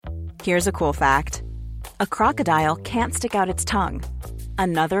Here's a cool fact. A crocodile can't stick out its tongue.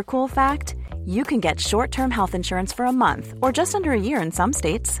 Another cool fact, you can get short-term health insurance for a month or just under a year in some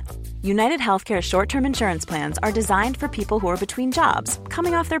states. United Healthcare short-term insurance plans are designed for people who are between jobs,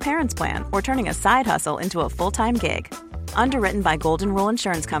 coming off their parents' plan, or turning a side hustle into a full-time gig. Underwritten by Golden Rule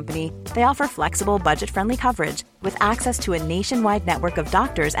Insurance Company, they offer flexible, budget-friendly coverage with access to a nationwide network of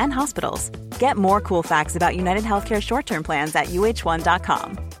doctors and hospitals. Get more cool facts about United Healthcare short-term plans at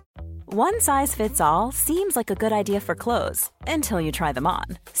uh1.com. One size fits all seems like a good idea for clothes until you try them on.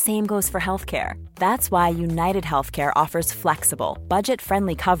 Same goes for healthcare. That's why United Healthcare offers flexible,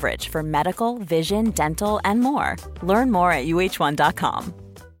 budget-friendly coverage for medical, vision, dental, and more. Learn more at uh1.com.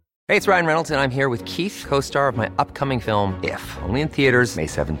 Hey, it's Ryan Reynolds, and I'm here with Keith, co-star of my upcoming film, If, only in theaters May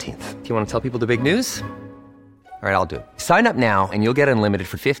 17th. Do you want to tell people the big news? All right, I'll do it. Sign up now and you'll get unlimited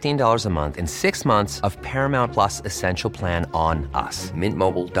for $15 a month and 6 months of Paramount Plus Essential Plan on us.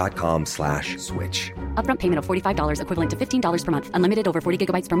 MintMobile.com/switch. Upfront payment of $45 equivalent to $15 per month. Unlimited over 40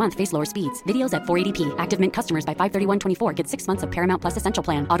 gigabytes per month. Face lower speeds. Videos at 480p. Active Mint customers by 531.24 get 6 months of Paramount Plus Essential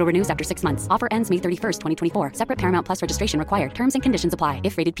Plan. Auto renews after 6 months. Offer ends May 31st, 2024. Separate Paramount Plus registration required. Terms and conditions apply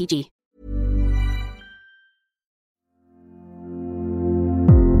if rated PG.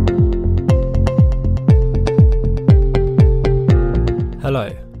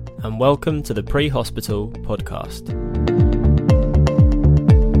 Hello, and welcome to the Pre-Hospital podcast.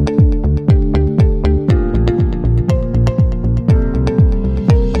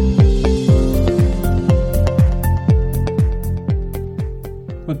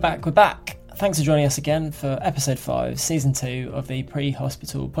 We're back. Thanks for joining us again for episode 5, season 2 of the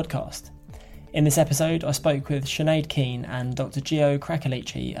Pre-Hospital podcast. In this episode, I spoke with Sinead Keane and Dr.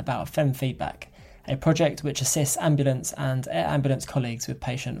 Cracolici about PHEM feedback, a project which assists ambulance and air ambulance colleagues with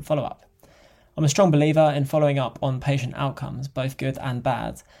patient follow-up. I'm a strong believer in following up on patient outcomes, both good and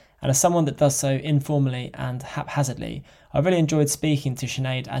bad, and as someone that does so informally and haphazardly, I really enjoyed speaking to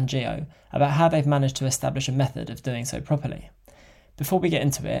Sinead and Gio about how they've managed to establish a method of doing so properly. Before we get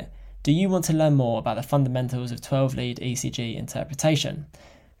into it, do you want to learn more about the fundamentals of 12-lead ECG interpretation?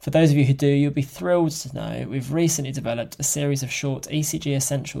 For those of you who do, you'll be thrilled to know we've recently developed a series of short ECG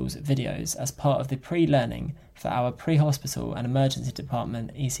Essentials videos as part of the pre-learning for our pre-hospital and emergency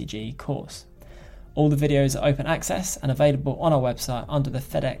department ECG course. All the videos are open access and available on our website under the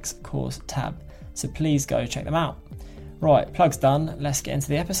FedEx course tab, so please go check them out. Right, plugs done, let's get into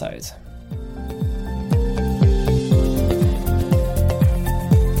the episode.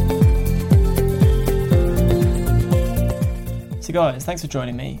 So guys, thanks for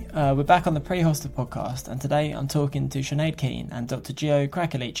joining me. We're back on the Pre-Hospital podcast, and today I'm talking to Sinead Keane and Dr.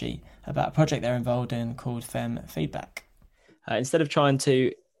 Cracolici about a project they're involved in called PHEM Feedback. Instead of trying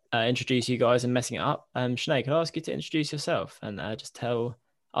to introduce you guys and messing it up, Sinead, can I ask you to introduce yourself and just tell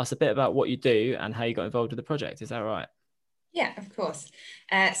us a bit about what you do and how you got involved with the project? Is that right? Yeah, of course.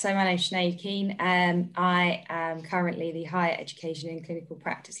 So my name's Sinead Keane. I am currently the Higher Education and Clinical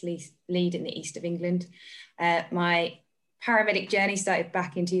Practice Lead in the East of England. My paramedic journey started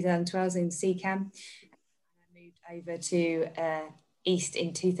back in 2012 in CCAM. I moved over to East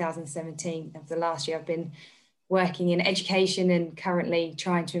in 2017. And for the last year, I've been working in education and currently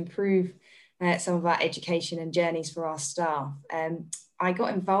trying to improve some of our education and journeys for our staff. I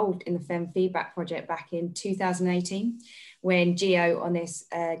got involved in the PHEM feedback project back in 2018 when Gio on this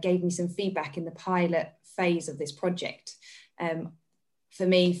gave me some feedback in the pilot phase of this project. For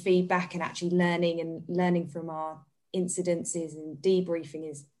me, feedback and actually learning from our incidences and debriefing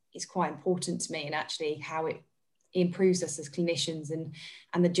is quite important to me, and actually how it improves us as clinicians and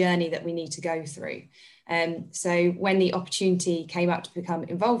the journey that we need to go through. So when the opportunity came up to become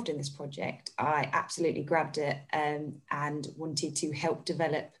involved in this project, I absolutely grabbed it and wanted to help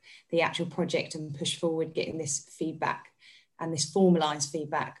develop the actual project and push forward getting this feedback and this formalised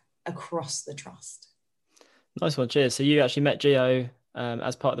feedback across the trust. Nice one, cheers. So you actually met Gio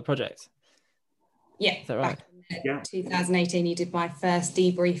as part of the project? Yeah, is that right? Back in 2018, you did my first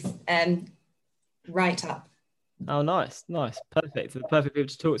debrief write-up. Oh, nice. Perfect. The perfect people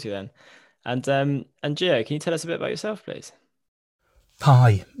to talk to then. And Gio, can you tell us a bit about yourself, please?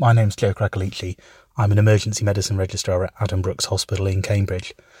 Hi, my name's Gio Cracolici. I'm an emergency medicine registrar at Adam Brooks Hospital in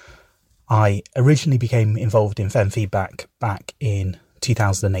Cambridge. I originally became involved in PHEM feedback back in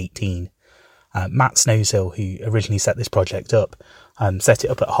 2018. Matt Snowsill, who originally set this project up, set it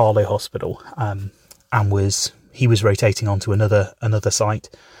up at Harlow Hospital, and he was rotating onto another site,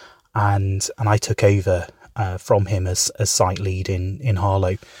 and I took over from him as site lead in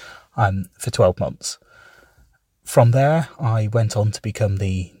Harlow for 12 months. From there, I went on to become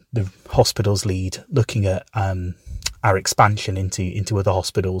the hospital's lead, looking at our expansion into other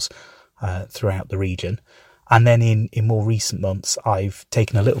hospitals throughout the region. And then in more recent months, I've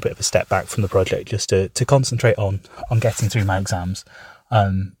taken a little bit of a step back from the project just to concentrate on getting through my exams,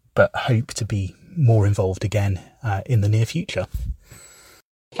 but hope to be more involved again in the near future.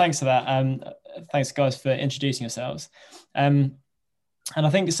 Thanks for that. Thanks, guys, for introducing yourselves. And I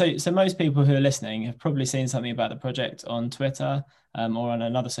think so most people who are listening have probably seen something about the project on Twitter or on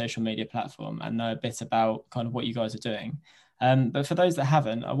another social media platform and know a bit about kind of what you guys are doing. But for those that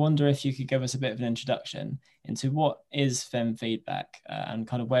haven't, I wonder if you could give us a bit of an introduction into what is PHEM feedback and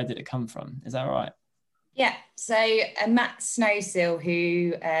kind of where did it come from? Is that all right? Yeah, so Matt Snowsill,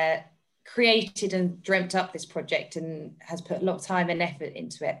 who created and dreamt up this project and has put a lot of time and effort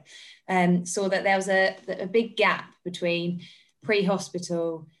into it, saw that there was a big gap between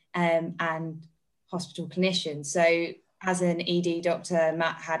pre-hospital and hospital clinicians. So as an ED doctor,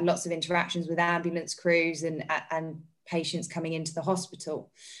 Matt had lots of interactions with ambulance crews and patients coming into the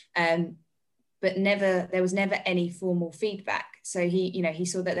hospital, but there was never any formal feedback. So he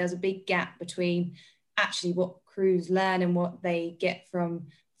saw that there was a big gap between actually what crews learn and what they get from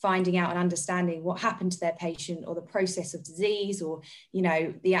finding out and understanding what happened to their patient or the process of disease or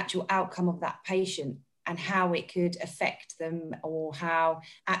the actual outcome of that patient and how it could affect them, or how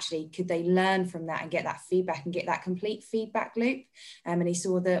actually could they learn from that and get that feedback and get that complete feedback loop. And he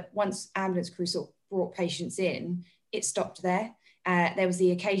saw that once ambulance crews sort of brought patients in, it stopped there. There was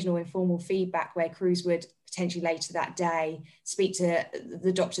the occasional informal feedback where crews would potentially later that day speak to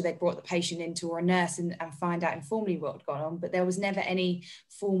the doctor they brought the patient into or a nurse and find out informally what had gone on, but there was never any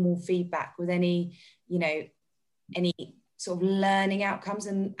formal feedback with any sort of learning outcomes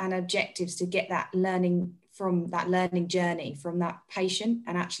and objectives to get that learning from that learning journey from that patient,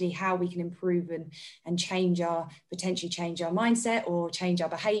 and actually how we can improve and potentially change our mindset or change our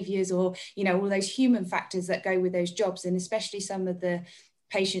behaviours, or all those human factors that go with those jobs. And especially some of the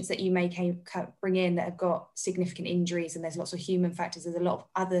patients that you may bring in that have got significant injuries, and there's lots of human factors, there's a lot of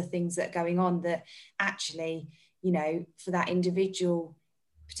other things that are going on that actually for that individual,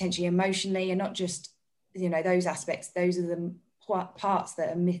 potentially emotionally, and not just those aspects, those are the parts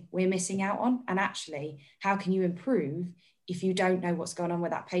that we're missing out on. And actually, how can you improve if you don't know what's going on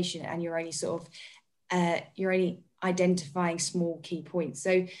with that patient and you're only you're only identifying small key points?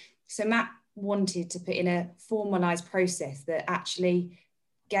 So Matt wanted to put in a formalized process that actually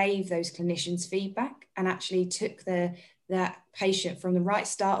gave those clinicians feedback and actually took that patient from the right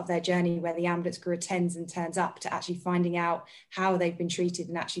start of their journey, where the ambulance crew attends and turns up, to actually finding out how they've been treated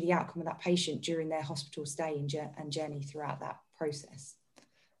and actually the outcome of that patient during their hospital stay and journey throughout that process.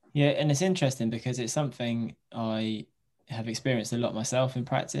 Yeah, and it's interesting because it's something I have experienced a lot myself in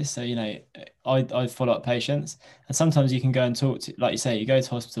practice. So, I follow up patients, and sometimes you can go and talk to, like you say, you go to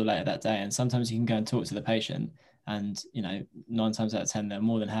hospital later that day, and sometimes you can go and talk to the patient, and 9 times out of 10 they'll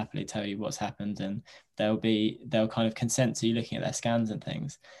more than happily tell you what's happened, and they'll kind of consent to you looking at their scans and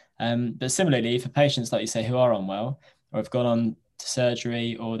things. But similarly, for patients, like you say, who are unwell or have gone on to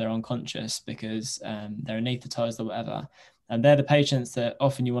surgery, or they're unconscious because they're anaesthetized or whatever, and they're the patients that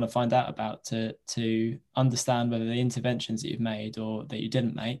often you want to find out about to understand whether the interventions that you've made or that you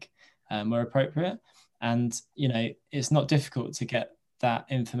didn't make were appropriate. And it's not difficult to get that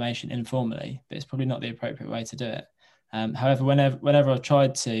information informally, but it's probably not the appropriate way to do it. However, whenever I've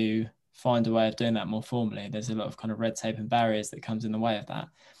tried to find a way of doing that more formally, there's a lot of kind of red tape and barriers that comes in the way of that.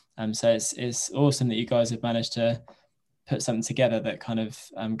 So it's awesome that you guys have managed to put something together that kind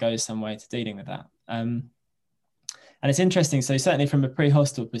of goes some way to dealing with that. And it's interesting. So certainly from a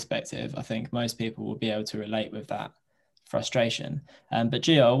pre-hospital perspective, I think most people will be able to relate with that frustration. But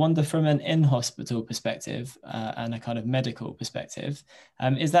Gio, I wonder from an in-hospital perspective and a kind of medical perspective,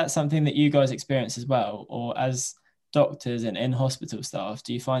 is that something that you guys experience as well? Or as doctors and in-hospital staff,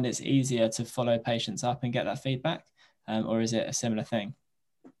 do you find it's easier to follow patients up and get that feedback? Or is it a similar thing?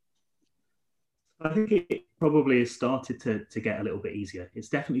 I think it probably has started to get a little bit easier. It's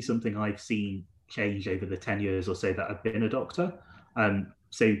definitely something I've seen change over the 10 years or so that I've been a doctor.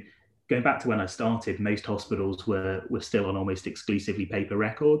 So going back to when I started, most hospitals were still on almost exclusively paper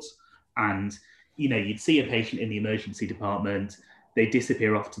records. And, you'd see a patient in the emergency department, they'd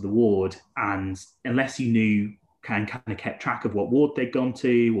disappear off to the ward. And unless you knew, kind of kept track of what ward they'd gone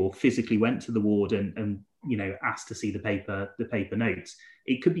to, or physically went to the ward and asked to see the paper notes,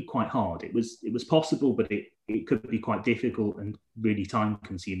 it could be quite hard. It was possible, but it could be quite difficult and really time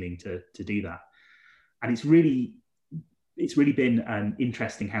consuming to do that. And it's really been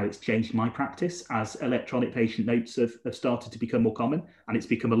interesting how it's changed my practice as electronic patient notes have started to become more common, and it's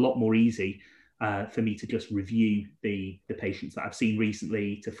become a lot more easy for me to just review the patients that I've seen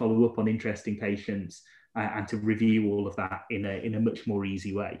recently, to follow up on interesting patients, and to review all of that in a much more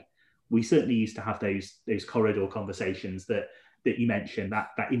easy way. We certainly used to have those corridor conversations that you mentioned,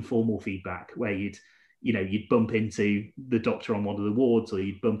 that informal feedback where you'd bump into the doctor on one of the wards, or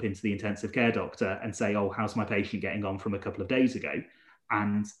you'd bump into the intensive care doctor and say, oh, how's my patient getting on from a couple of days ago?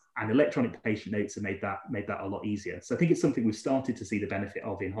 And electronic patient notes have made that a lot easier. So I think it's something we've started to see the benefit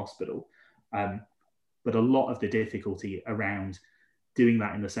of in hospital. But a lot of the difficulty around doing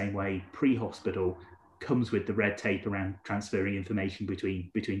that in the same way pre-hospital comes with the red tape around transferring information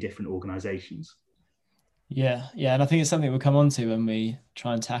between different organisations. Yeah, and I think it's something we'll come on to when we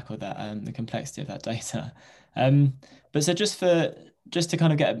try and tackle that, the complexity of that data. But so just to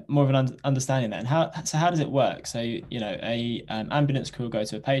kind of get more of an understanding then, how does it work? So, a ambulance crew will go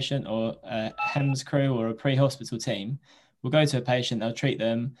to a patient, or a PHEMS crew or a pre-hospital team will go to a patient, they'll treat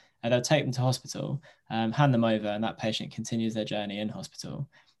them, and they'll take them to hospital, hand them over, and that patient continues their journey in hospital.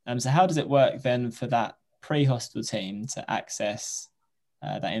 So how does it work then for that pre-hospital team to access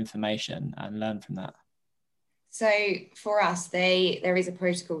that information and learn from that? So for us, there is a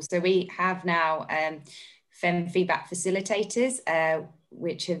protocol. So we have now PHEM feedback facilitators,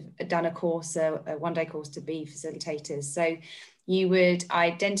 which have done a course, a one-day course to be facilitators. So you would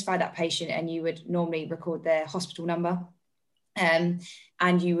identify that patient and you would normally record their hospital number.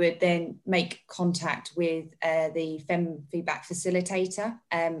 And you would then make contact with the PHEM feedback facilitator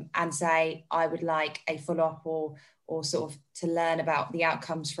and say, I would like a follow-up or sort of to learn about the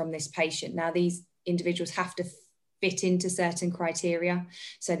outcomes from this patient. Now, these individuals have to fit into certain criteria.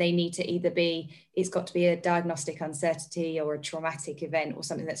 So they need to either it's got to be a diagnostic uncertainty or a traumatic event or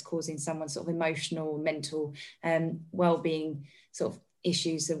something that's causing someone sort of emotional, mental well-being sort of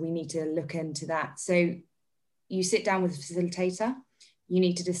issues. So we need to look into that. So you sit down with a facilitator, you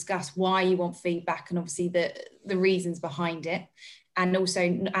need to discuss why you want feedback and obviously the reasons behind it. And also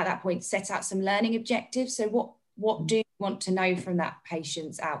at that point, set out some learning objectives. So what do you want to know from that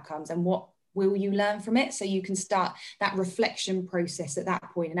patient's outcomes and what will you learn from it? So you can start that reflection process at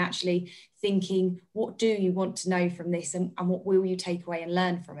that point and actually thinking, what do you want to know from this and what will you take away and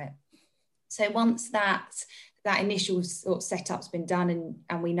learn from it? So once that initial sort of setup's been done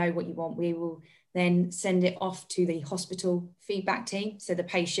and we know what you want, we will then send it off to the hospital feedback team. So the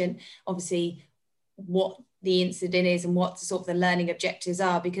patient, obviously, what the incident is and what sort of the learning objectives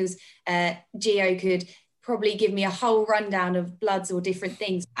are, because Geo could probably give me a whole rundown of bloods or different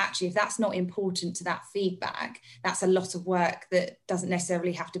things. Actually, if that's not important to that feedback, that's a lot of work that doesn't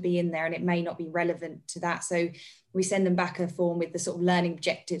necessarily have to be in there and it may not be relevant to that. So we send them back a form with the sort of learning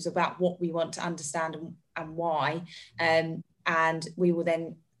objectives about what we want to understand and why. And we will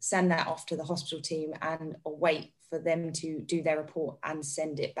then send that off to the hospital team and wait for them to do their report and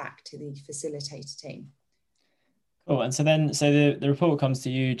send it back to the facilitator team. Cool. And so the report comes to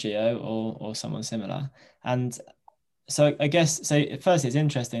you, Gio, or someone similar. And so I guess, so first it's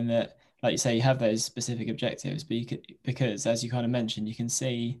interesting that, like you say, you have those specific objectives, but because as you kind of mentioned, you can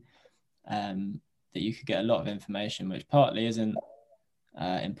see that you could get a lot of information, which partly isn't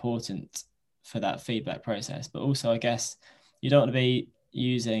important for that feedback process, but also I guess you don't want to be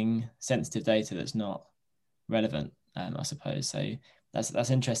using sensitive data that's not relevant, I suppose. So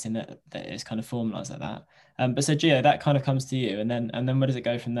that's interesting that it's kind of formalized like that. But so Gio, that kind of comes to you, and then where does it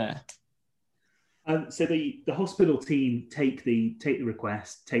go from there? So the hospital team take the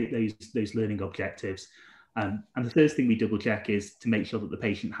request, take those learning objectives, and the first thing we double check is to make sure that the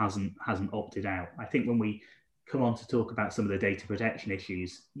patient hasn't opted out. I think when we come on to talk about some of the data protection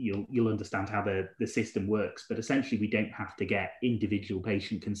issues, you'll understand how the system works. But essentially, we don't have to get individual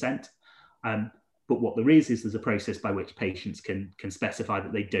patient consent. But what there is there's a process by which patients can specify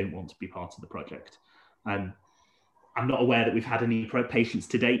that they don't want to be part of the project. I'm not aware that we've had any patients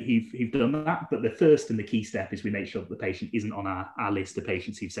to date who've done that, but the first and the key step is we make sure that the patient isn't on our list of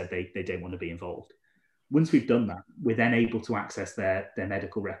patients who've said they don't want to be involved. Once we've done that, we're then able to access their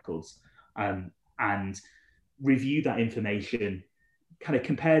medical records and review that information kind of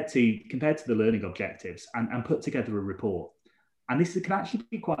compared to the learning objectives and put together a report. And this can actually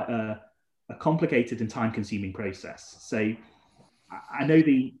be quite a complicated and time-consuming process. So I know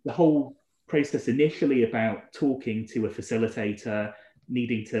the whole process initially about talking to a facilitator,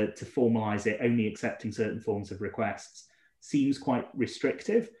 needing to formalize it, only accepting certain forms of requests seems quite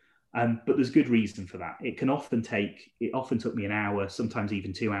restrictive, but there's good reason for that. It often took me an hour, sometimes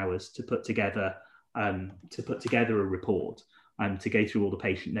even 2 hours to put together a report and to go through all the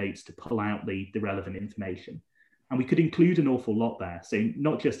patient notes to pull out the relevant information. And we could include an awful lot there. So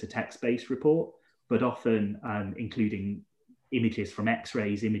not just a text-based report, but often including images from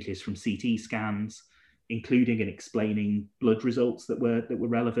X-rays, images from CT scans, including and explaining blood results that were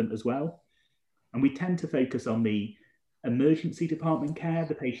relevant as well. And we tend to focus on the emergency department care,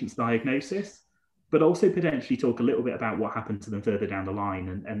 the patient's diagnosis, but also potentially talk a little bit about what happened to them further down the line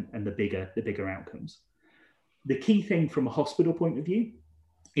and the bigger outcomes. The key thing from a hospital point of view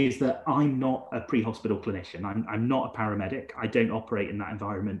is that I'm not a pre-hospital clinician. I'm not a paramedic. I don't operate in that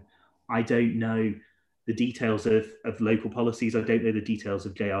environment. I don't know the details of local policies. I don't know the details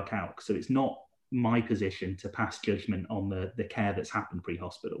of JR Calc. So it's not my position to pass judgment on the care that's happened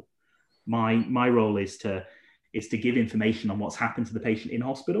pre-hospital. My role is to give information on what's happened to the patient in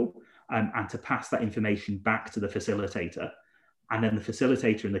hospital, and to pass that information back to the facilitator. And then the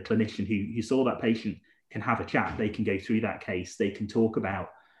facilitator and the clinician who saw that patient can have a chat. They can go through that case. They can talk about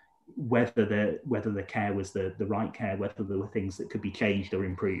whether the care was the right care, whether there were things that could be changed or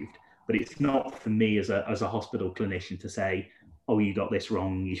improved. But it's not for me as a hospital clinician to say, oh, you got this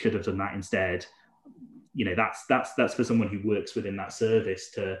wrong, you should have done that instead. That's for someone who works within that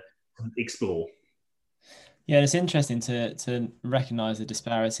service to explore. Yeah, it's interesting to recognise the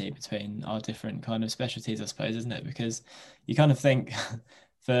disparity between our different kind of specialties, I suppose, isn't it? Because you kind of think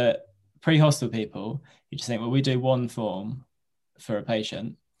for pre-hospital people, you just think, well, we do one form for a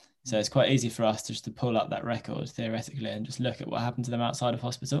patient. So it's quite easy for us to pull up that record theoretically and just look at what happened to them outside of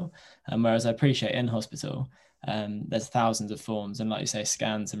hospital. Whereas I appreciate in hospital, there's thousands of forms and, like you say,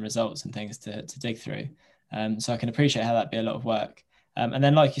 scans and results and things to dig through. So I can appreciate how that'd be a lot of work. And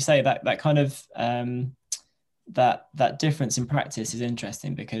then, like you say, that kind of that difference in practice is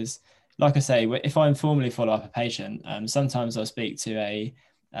interesting because, like I say, if I informally follow up a patient, sometimes I'll speak to a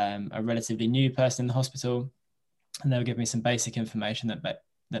relatively new person in the hospital, and they'll give me some basic information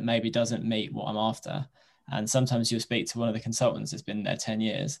that maybe doesn't meet what I'm after. And sometimes you'll speak to one of the consultants that's been there 10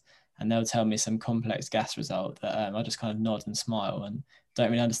 years, and they'll tell me some complex gas result that I just kind of nod and smile and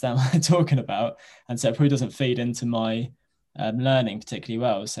don't really understand what they're talking about. And so it probably doesn't feed into my learning particularly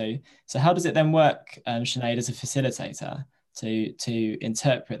well. So how does it then work, Sinead, as a facilitator to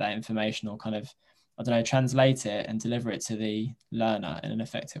interpret that information or kind of, I don't know, translate it and deliver it to the learner in an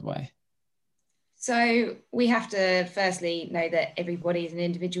effective way? So we have to firstly know that everybody is an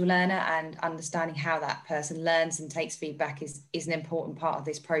individual learner, and understanding how that person learns and takes feedback is an important part of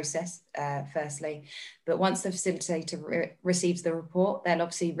this process, firstly. But once the facilitator receives the report, they'll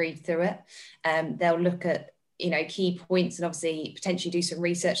obviously read through it. They'll look at key points and obviously potentially do some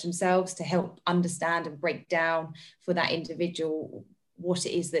research themselves to help understand and break down for that individual what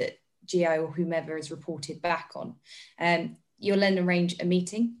it is that GO or whomever is reported back on. You'll then arrange a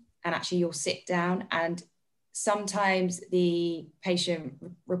meeting, and actually you'll sit down, and sometimes the patient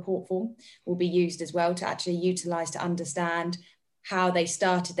report form will be used as well to actually utilise to understand how they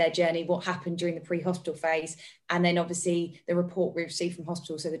started their journey, what happened during the pre-hospital phase, and then obviously the report we receive from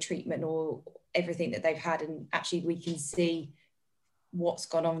hospital, so the treatment or everything that they've had, and actually we can see what's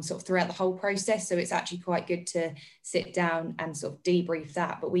gone on sort of throughout the whole process. So it's actually quite good to sit down and sort of debrief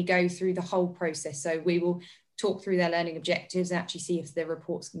that, but we go through the whole process. So we will talk through their learning objectives and actually see if the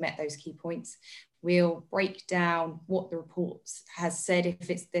reports met those key points. We'll break down what the report has said,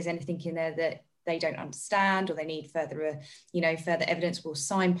 if there's anything in there that they don't understand or they need further evidence. We'll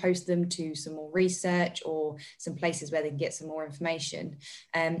signpost them to some more research or some places where they can get some more information.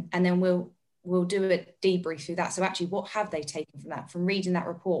 And then we'll do a debrief through that. So actually, what have they taken from that? From reading that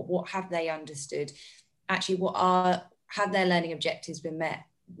report, what have they understood? Actually, have their learning objectives been met?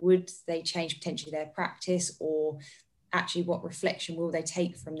 Would they change potentially their practice, or actually what reflection will they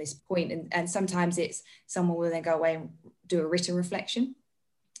take from this point? And sometimes it's someone will then go away and do a written reflection.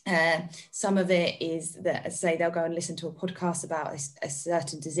 Some of it is that, say, they'll go and listen to a podcast about a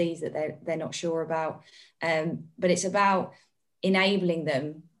certain disease that they're not sure about. But it's about enabling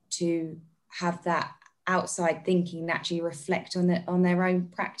them to have that outside thinking and actually reflect on their own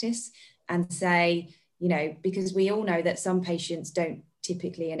practice and say, because we all know that some patients don't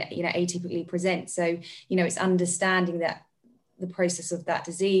typically and atypically present. So, it's understanding that the process of that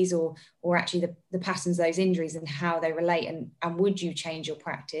disease or actually the patterns of those injuries and how they relate, and would you change your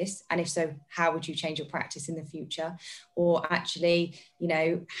practice? And if so, how would you change your practice in the future? Or actually,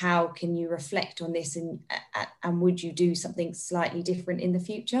 how can you reflect on this and would you do something slightly different in the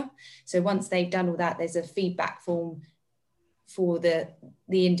future? So once they've done all that, there's a feedback form for the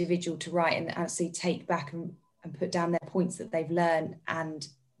individual to write and actually take back and put down their points that they've learned and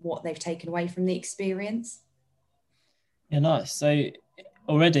what they've taken away from the experience. Yeah, nice. So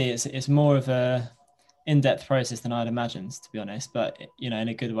already it's more of a in-depth process than I'd imagined, to be honest, but in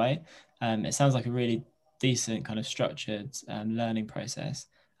a good way. It sounds like a really decent kind of structured learning process,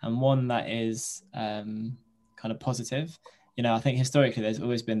 and one that is kind of positive. I think historically there's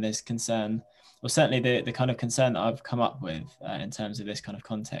always been this concern, or certainly the kind of concern that I've come up with in terms of this kind of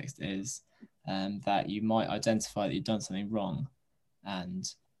context is that you might identify that you've done something wrong, and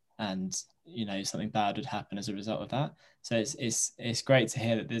something bad would happen as a result of that. So it's great to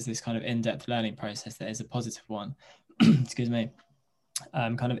hear that there's this kind of in-depth learning process that is a positive one, excuse me,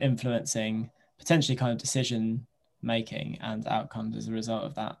 kind of influencing potentially kind of decision making and outcomes as a result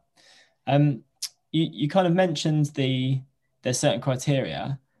of that. You kind of mentioned there's certain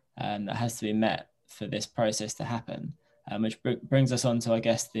criteria that has to be met for this process to happen, which brings us on to, I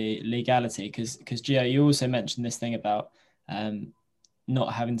guess, the legality, because Gio, you also mentioned this thing about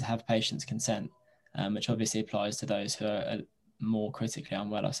not having to have patients' consent, which obviously applies to those who are more critically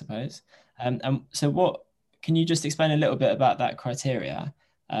unwell, I suppose. And so can you just explain a little bit about that criteria?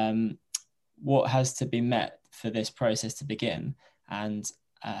 What has to be met for this process to begin, and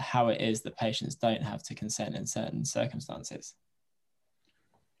how it is that patients don't have to consent in certain circumstances?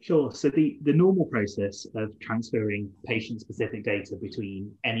 Sure. So the normal process of transferring patient-specific data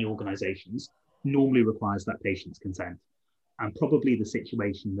between any organisations normally requires that patient's consent. And probably the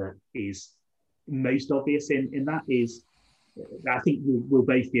situation that is most obvious in that is, I think we'll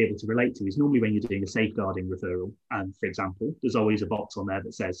both be able to relate to, is normally when you're doing a safeguarding referral, for example, there's always a box on there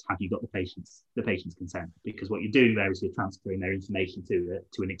that says, have you got the patient's consent? Because what you're doing there is you're transferring their information to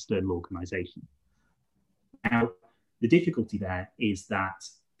an external organisation. Now, the difficulty there is that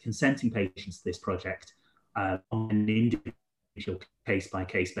consenting patients to this project on an individual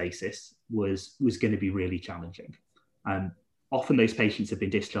case-by-case basis was going to be really challenging. Often those patients have been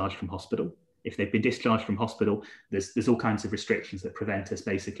discharged from hospital. If they've been discharged from hospital, there's all kinds of restrictions that prevent us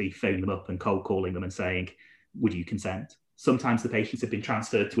basically phoning them up and cold calling them and saying, would you consent? Sometimes the patients have been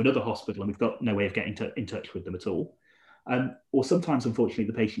transferred to another hospital and we've got no way of getting in touch with them at all. Or sometimes, unfortunately,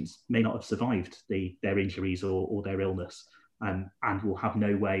 the patients may not have survived their injuries or their illness, and will have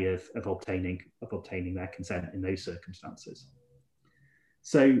no way of obtaining their consent in those circumstances.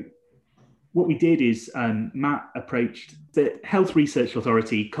 So what we did is Matt approached the Health Research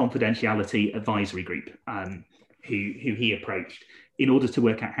Authority Confidentiality Advisory Group, who he approached in order to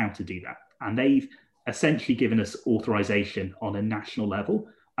work out how to do that. And they've essentially given us authorization on a national level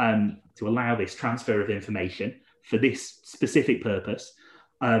to allow this transfer of information for this specific purpose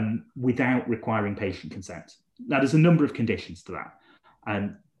without requiring patient consent. Now, there's a number of conditions to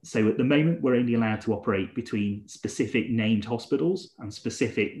that. So at the moment, we're only allowed to operate between specific named hospitals and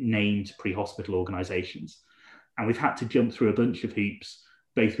specific named pre-hospital organisations. And we've had to jump through a bunch of hoops,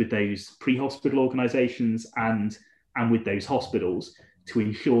 both with those pre-hospital organisations and with those hospitals, to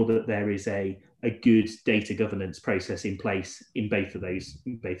ensure that there is a good data governance process in place in both of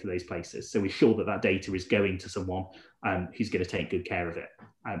those places. So we're sure that data is going to someone who's going to take good care of it.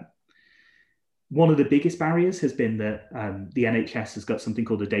 One of the biggest barriers has been that the NHS has got something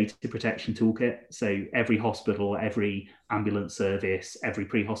called a data protection toolkit. So every hospital, every ambulance service, every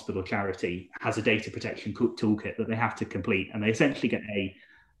pre-hospital charity has a data protection toolkit that they have to complete. And they essentially get a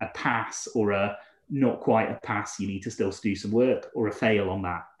pass, or a not quite a pass, you need to still do some work, or a fail on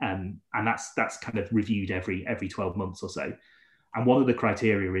that. And that's kind of reviewed every 12 months or so. And one of the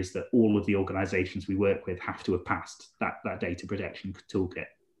criteria is that all of the organisations we work with have to have passed that data protection toolkit.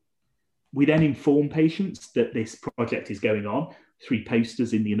 We then inform patients that this project is going on through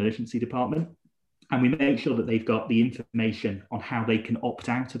posters in the emergency department. And we make sure that they've got the information on how they can opt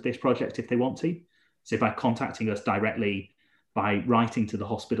out of this project if they want to. So by contacting us directly, by writing to the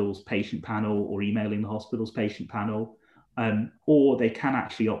hospital's patient panel or emailing the hospital's patient panel, or they can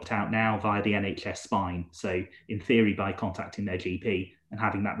actually opt out now via the NHS spine. So in theory, by contacting their GP and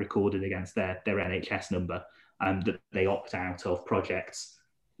having that recorded against their NHS number, that they opt out of projects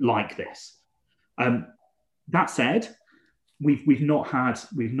like this. That said, we've not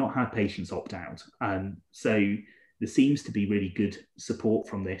had patients opt out. So there seems to be really good support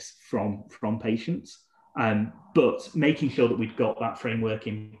from this from patients. But making sure that we've got that framework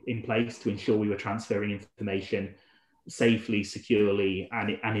in place to ensure we were transferring information safely, securely,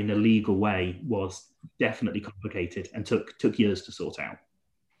 and in a legal way was definitely complicated and took years to sort out.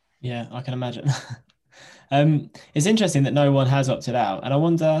 Yeah, I can imagine. It's interesting that no one has opted out, and I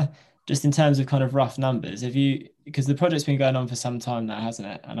wonder, just in terms of kind of rough numbers, because the project's been going on for some time now, hasn't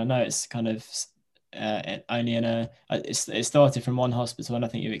it? And I know it's kind of only it started from one hospital, and I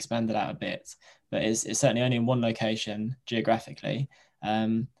think you've expanded out a bit, but it's certainly only in one location geographically.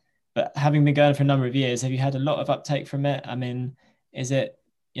 But having been going for a number of years, have you had a lot of uptake from it? I mean, is it,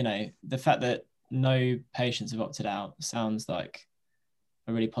 the fact that no patients have opted out sounds like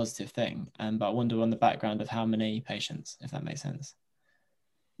a really positive thing. But I wonder on the background of how many patients, if that makes sense.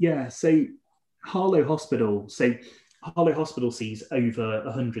 Yeah, so Harlow Hospital sees over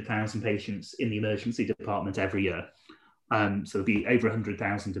 100,000 patients in the emergency department every year. So there'll be over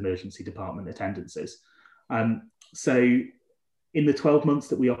 100,000 emergency department attendances. So in the 12 months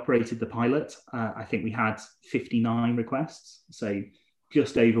that we operated the pilot, I think we had 59 requests. So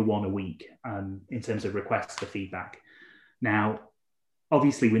just over one a week in terms of requests for feedback. Now,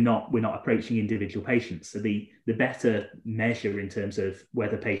 obviously, we're not approaching individual patients. So the better measure in terms of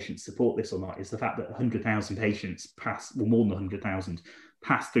whether patients support this or not is the fact that 100,000 patients more than 100,000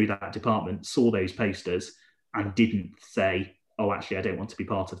 passed through that department, saw those posters, and didn't say, "Oh, actually, I don't want to be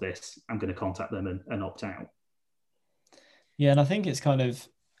part of this. I'm going to contact them and opt out." Yeah, and I think it's kind of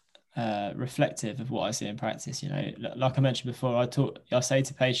reflective of what I see in practice. Like I mentioned before, I say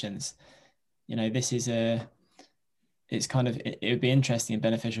to patients, it would be interesting and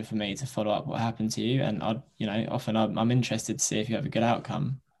beneficial for me to follow up what happened to you, and often I'm interested to see if you have a good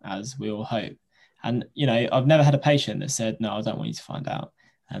outcome, as we all hope. And I've never had a patient that said, "No, I don't want you to find out,"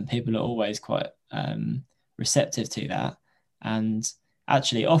 and people are always quite receptive to that. And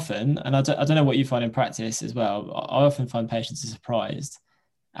actually often, and I don't know what you find in practice as well, I often find patients are surprised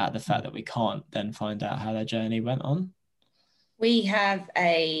at the fact that we can't then find out how their journey went on. We have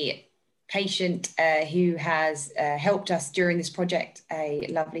a patient who has helped us during this project, a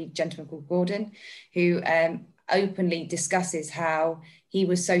lovely gentleman called Gordon, who openly discusses how he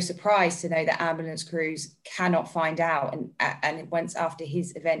was so surprised to know that ambulance crews cannot find out. And once after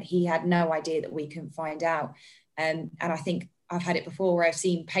his event, he had no idea that we couldn't find out. And I think I've had it before where I've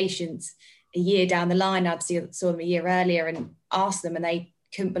seen patients a year down the line, saw them a year earlier and asked them, and they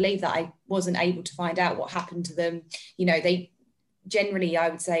couldn't believe that I wasn't able to find out what happened to them. They generally, I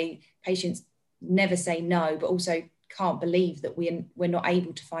would say, patients never say no, but also can't believe that we're not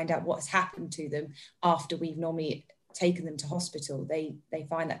able to find out what's happened to them after we've normally taken them to hospital. They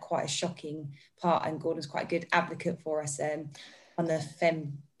find that quite a shocking part, and Gordon's quite a good advocate for us. On the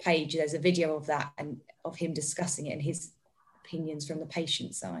PHEM page, there's a video of that and of him discussing it and his opinions from the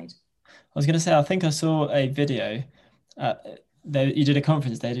patient side. I was going to say, I think I saw a video. You did a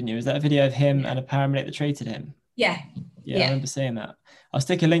conference there, didn't you? Was that a video of him and a paramedic that treated him? Yeah. I remember seeing that. I'll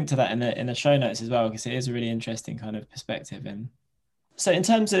stick a link to that in the show notes as well, because it is a really interesting kind of perspective. And so in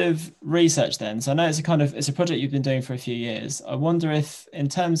terms of research then, so I know it's a project you've been doing for a few years. I wonder if in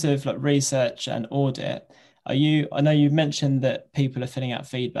terms of like research and audit, I know you mentioned that people are filling out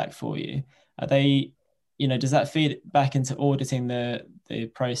feedback for you. Are they, does that feed back into auditing the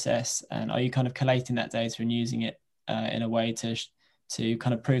process, and are you kind of collating that data and using it in a way to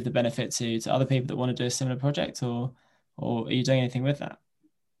kind of prove the benefit to other people that want to do a similar project, or are you doing anything with that?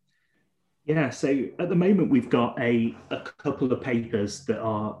 Yeah, so at the moment we've got a couple of papers that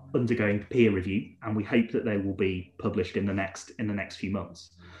are undergoing peer review, and we hope that they will be published in the next few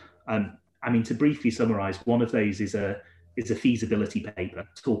months. To briefly summarise, one of those is a feasibility paper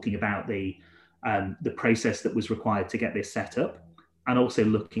talking about the process that was required to get this set up, and also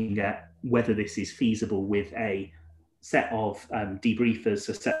looking at whether this is feasible with a set of debriefers,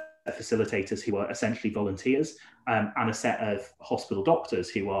 a set of facilitators who are essentially volunteers, and a set of hospital doctors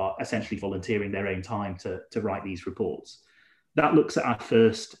who are essentially volunteering their own time to write these reports. That looks at our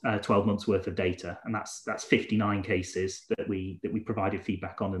first 12 months worth of data, and that's 59 cases that we provided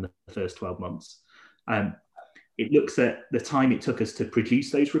feedback on in the first 12 months. It looks at the time it took us to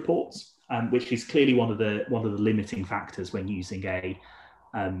produce those reports, which is clearly one of the limiting factors when using a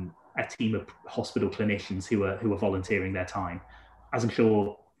team of hospital clinicians who are volunteering their time. As I'm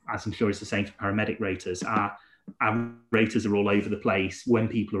sure is the same for paramedic raters. Our raters are all over the place. When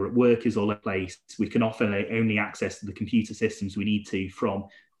people are at work is all over the place. We can often only access the computer systems we need to from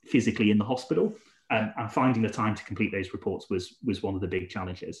physically in the hospital. And finding the time to complete those reports was one of the big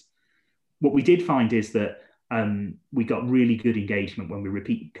challenges. What we did find is that we got really good engagement when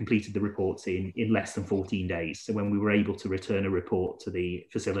we completed the reports in less than 14 days. So when we were able to return a report to the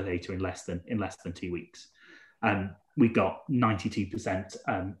facilitator in less than 2 weeks. We got 92%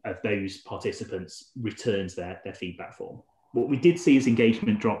 of those participants returned their feedback form. What we did see is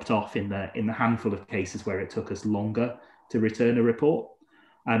engagement dropped off in the handful of cases where it took us longer to return a report.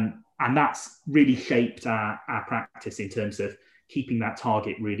 And that's really shaped our practice in terms of keeping that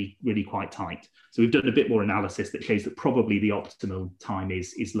target really, really quite tight. So we've done a bit more analysis that shows that probably the optimal time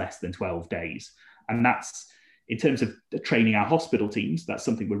is less than 12 days. And that's, in terms of training our hospital teams, that's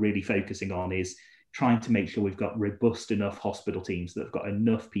something we're really focusing on, is trying to make sure we've got robust enough hospital teams that have got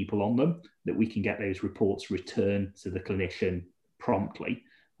enough people on them that we can get those reports returned to the clinician promptly,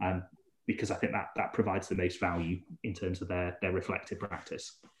 because I think that provides the most value in terms of their reflective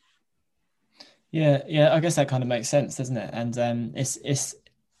practice. Yeah, I guess that kind of makes sense, doesn't it? And it's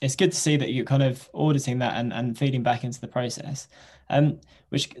it's good to see that you're kind of auditing that and feeding back into the process,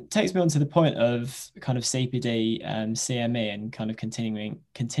 which takes me on to the point of kind of CPD, CME, and kind of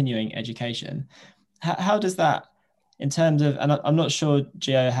continuing education. How does that, in terms of, and I'm not sure,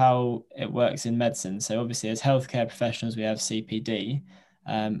 Gio, how it works in medicine. So obviously as healthcare professionals, we have CPD,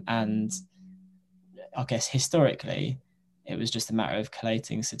 and I guess historically, it was just a matter of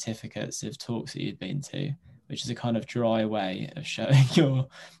collating certificates of talks that you'd been to, which is a kind of dry way of showing your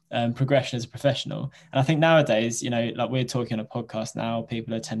progression as a professional. And I think nowadays, like we're talking on a podcast now,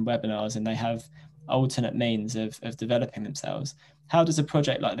 people attend webinars and they have alternate means of developing themselves. How does a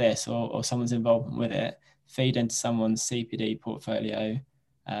project like this or someone's involvement with it feed into someone's CPD portfolio,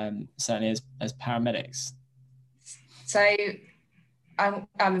 certainly as paramedics? So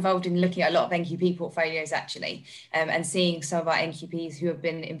I'm involved in looking at a lot of NQP portfolios actually, and seeing some of our NQPs who have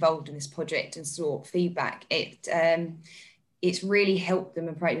been involved in this project and sought feedback. It's really helped them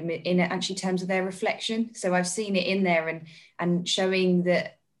and promoted them in actually terms of their reflection. So I've seen it in there and showing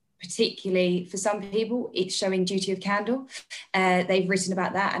that, particularly for some people, it's showing duty of candor. They've written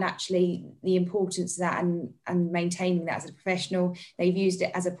about that and actually the importance of that and maintaining that as a professional. They've used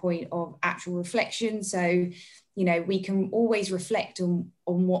it as a point of actual reflection. So, we can always reflect on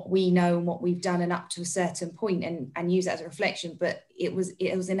what we know and what we've done and up to a certain point and use that as a reflection. But it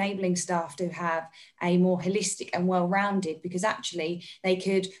was enabling staff to have a more holistic and well-rounded, because actually they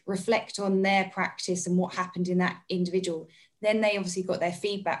could reflect on their practice and what happened in that individual. Then they obviously got their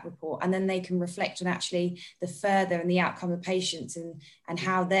feedback report, and then they can reflect on actually the further and the outcome of patients and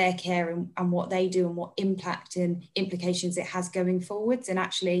how their care and what they do and what impact and implications it has going forwards. And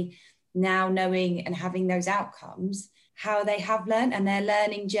actually now knowing and having those outcomes, how they have learned and their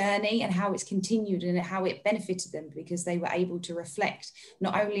learning journey and how it's continued and how it benefited them, because they were able to reflect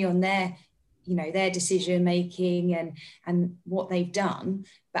not only on their decision making and what they've done,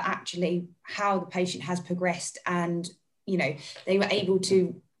 but actually how the patient has progressed. And they were able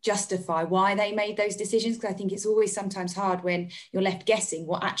to justify why they made those decisions, because I think it's always sometimes hard when you're left guessing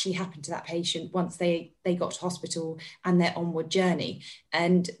what actually happened to that patient once they got to hospital and their onward journey.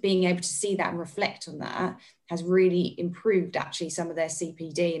 And being able to see that and reflect on that has really improved actually some of their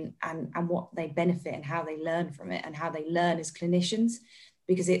CPD and what they benefit and how they learn from it and how they learn as clinicians,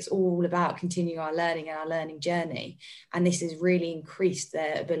 because it's all about continuing our learning and our learning journey. And this has really increased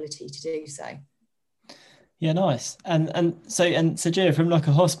their ability to do so. Yeah, nice. And so Gio, from like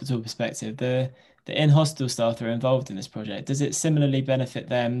a hospital perspective, the in-hospital staff that are involved in this project, does it similarly benefit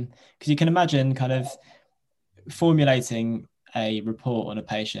them? Because you can imagine kind of formulating a report on a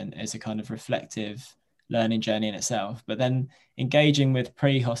patient is a kind of reflective learning journey in itself, but then engaging with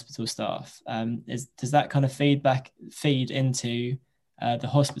pre-hospital staff, does that kind of feed into the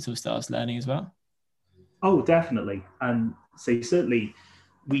hospital staff's learning as well? Oh, definitely. So certainly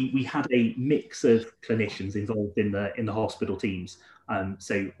we had a mix of clinicians involved in the hospital teams.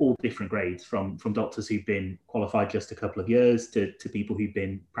 So all different grades, from doctors who've been qualified just a couple of years to people who've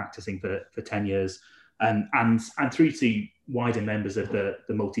been practicing for 10 years, and through to wider members of the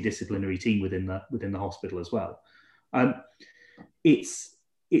multidisciplinary team within the hospital as well.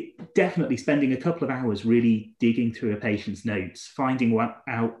 It definitely spending a couple of hours really digging through a patient's notes, finding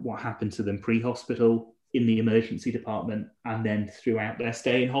out what happened to them pre-hospital, in the emergency department, and then throughout their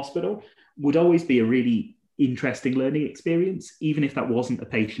stay in hospital would always be a really interesting learning experience, even if that wasn't a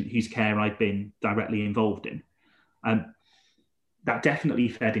patient whose care I'd been directly involved in. That definitely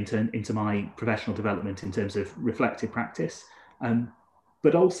fed into my professional development in terms of reflective practice.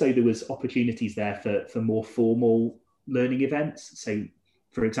 But also there was opportunities there for more formal learning events. So,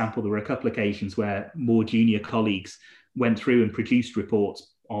 for example, there were a couple of occasions where more junior colleagues went through and produced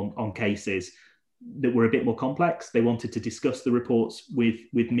reports on cases that were a bit more complex. They wanted to discuss the reports with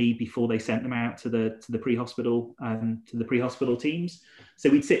me before they sent them out to the pre-hospital teams. So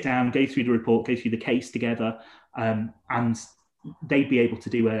we'd sit down, go through the report, go through the case together, and they'd be able to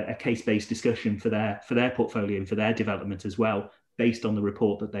do a case-based discussion for their portfolio and for their development as well, based on the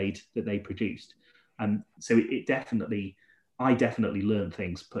report that they produced. So I definitely learned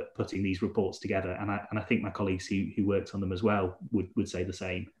things putting these reports together, and I think my colleagues who worked on them as well would say the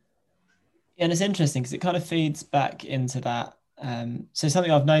same. And it's interesting because it kind of feeds back into that. So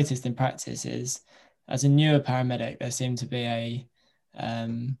something I've noticed in practice is, as a newer paramedic, there seemed to be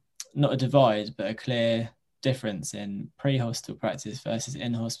not a divide, but a clear difference in pre-hospital practice versus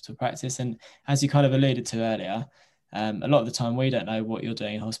in-hospital practice. And as you kind of alluded to earlier, a lot of the time we don't know what you're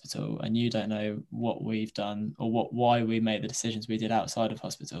doing in hospital, and you don't know what we've done or why we made the decisions we did outside of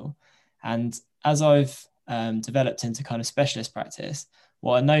hospital. And as I've developed into kind of specialist practice,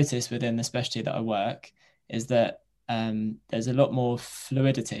 what I notice within the specialty that I work is that there's a lot more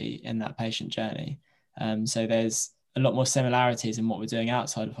fluidity in that patient journey. So there's a lot more similarities in what we're doing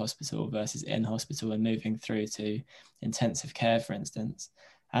outside of hospital versus in hospital and moving through to intensive care, for instance.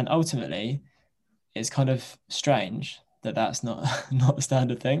 And ultimately, it's kind of strange that that's not the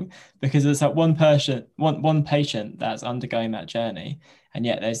standard thing, because there's like one patient that's undergoing that journey, and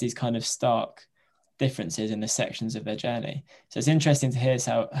yet there's these kind of stark differences in the sections of their journey. So it's interesting to hear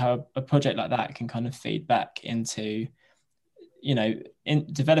how a project like that can kind of feed back into, in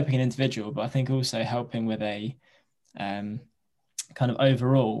developing an individual, but I think also helping with a kind of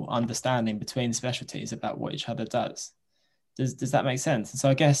overall understanding between specialties about what each other does. Does that make sense? And so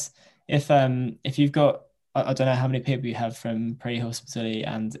I guess if you've got, I don't know how many people you have from pre-hospitally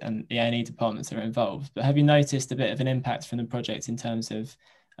and the A&E departments that are involved, but have you noticed a bit of an impact from the project in terms of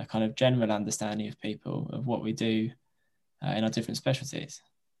a kind of general understanding of people, of what we do in our different specialties?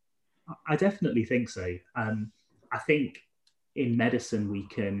 I definitely think so. I think in medicine we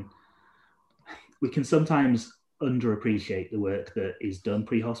can sometimes underappreciate the work that is done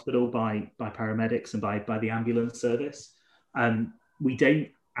pre-hospital by paramedics and by the ambulance service. We don't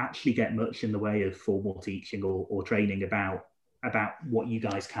actually get much in the way of formal teaching or training about what you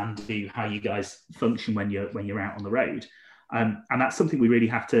guys can do, how you guys function when you're out on the road. And that's something we really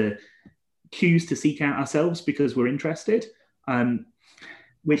have to choose to seek out ourselves because we're interested,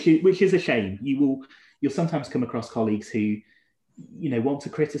 which is a shame. You'll sometimes come across colleagues who, want to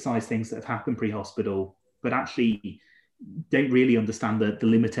criticize things that have happened pre-hospital, but actually don't really understand the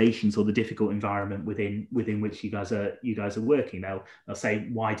limitations or the difficult environment within which you guys are working. They'll say,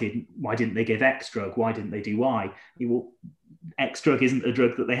 why didn't they give X drug? Why didn't they do Y? X drug isn't a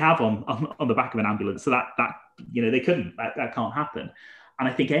drug that they have on the back of an ambulance, so that they couldn't. That can't happen. And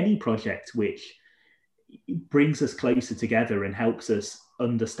I think any project which brings us closer together and helps us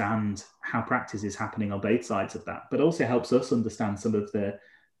understand how practice is happening on both sides of that, but also helps us understand some of the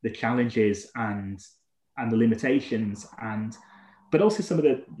challenges and the limitations, but also some of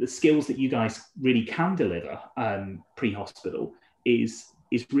the skills that you guys really can deliver pre-hospital is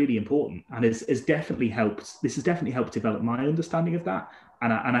really important, and has definitely helped. This has definitely helped develop my understanding of that,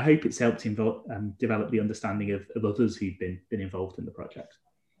 and I hope it's helped develop the understanding of others who've been involved in the project.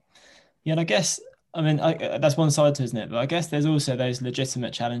 Yeah, and I guess, that's one side to it, isn't it? But I guess there's also those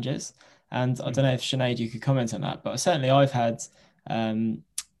legitimate challenges, and I don't know if Sinead, you could comment on that, but certainly I've had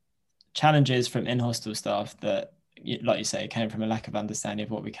challenges from in-hospital staff that, like you say, came from a lack of understanding of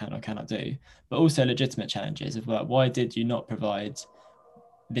what we can or cannot do, but also legitimate challenges of, like, why did you not provide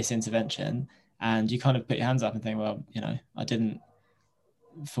this intervention? And you kind of put your hands up and think, well, I didn't,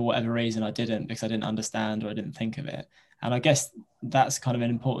 for whatever reason, I didn't, because I didn't understand or I didn't think of it. And I guess that's kind of an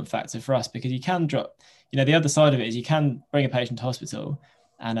important factor for us, because you can drop, the other side of it is you can bring a patient to hospital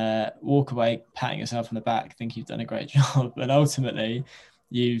and walk away patting yourself on the back, think you've done a great job, and ultimately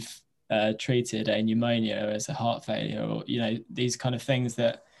you've treated a pneumonia as a heart failure, or these kind of things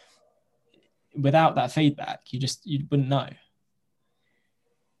that without that feedback you wouldn't know.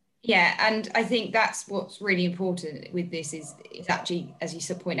 Yeah, and I think that's what's really important with this is actually, as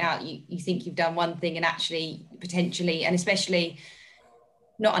you point out, you think you've done one thing and actually potentially, and especially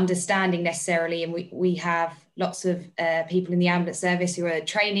not understanding necessarily, and we have lots of people in the ambulance service who are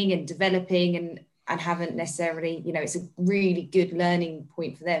training and developing and haven't necessarily, it's a really good learning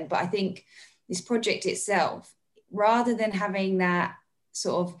point for them. But I think this project itself, rather than having that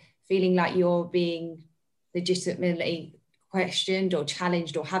sort of feeling like you're being legitimately questioned or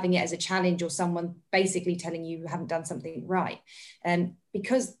challenged, or having it as a challenge or someone basically telling you haven't done something right, and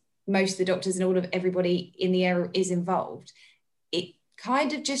because most of the doctors and all of everybody in the area is involved, it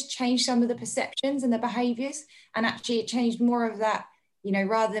kind of just changed some of the perceptions and the behaviours, and actually it changed more of that,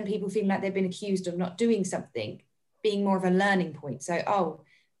 rather than people feeling like they've been accused of not doing something, being more of a learning point. So, oh,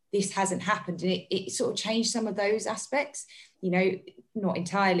 this hasn't happened. And it sort of changed some of those aspects, not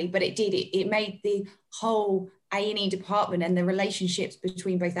entirely, but it did. It made the whole A&E department and the relationships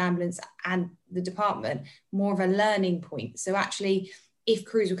between both ambulance and the department more of a learning point. So actually, if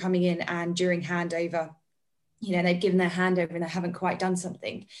crews were coming in and during handover, they've given their handover and they haven't quite done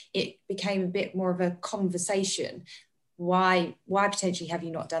something, it became a bit more of a conversation. Why potentially have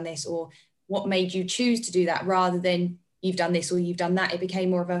you not done this, or what made you choose to do that, rather than you've done this or you've done that. It became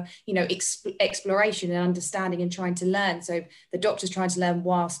more of a exploration and understanding and trying to learn. So the doctor's trying to learn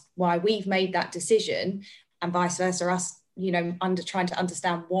why we've made that decision, and vice versa, us trying to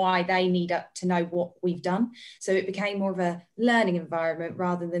understand why they need to know what we've done. So it became more of a learning environment,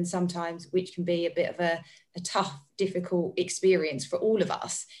 rather than sometimes, which can be a bit of a tough, difficult experience for all of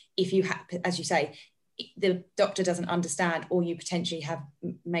us, if you have, as you say, the doctor doesn't understand, or you potentially have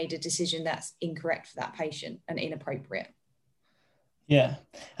made a decision that's incorrect for that patient and inappropriate. Yeah.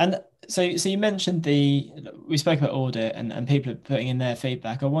 And so you mentioned we spoke about audit and people are putting in their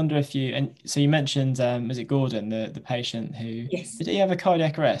feedback. I wonder if you mentioned, was it Gordon, the patient who, yes, did he have a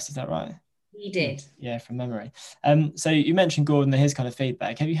cardiac arrest? Is that right? He did. Yeah, from memory. So you mentioned Gordon and his kind of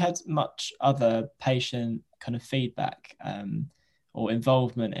feedback. Have you had much other patient kind of feedback or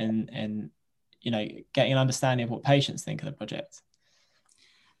involvement in getting an understanding of what patients think of the project?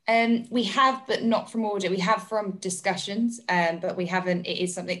 We have, but not from audit. We have from discussions, but we haven't. It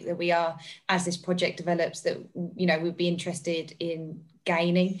is something that we are, as this project develops, that we'd be interested in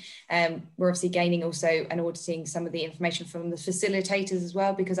gaining. We're obviously gaining also and auditing some of the information from the facilitators as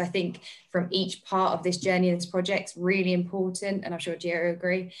well, because I think from each part of this journey and this project's really important, and I'm sure Gio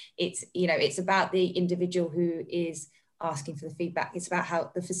agree. It's about the individual who is asking for the feedback. It's about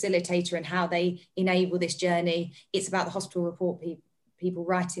how the facilitator and how they enable this journey. It's about the hospital report people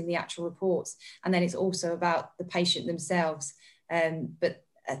writing the actual reports, and then it's also about the patient themselves. But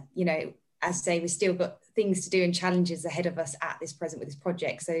as I say, we've still got things to do and challenges ahead of us at this present with this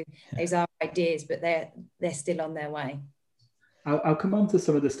project. So those are ideas, but they're still on their way. I'll come on to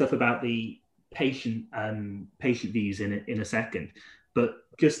some of the stuff about the patient views in a second, but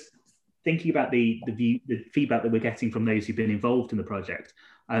just thinking about the feedback that we're getting from those who've been involved in the project.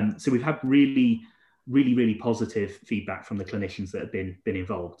 So we've had really positive feedback from the clinicians that have been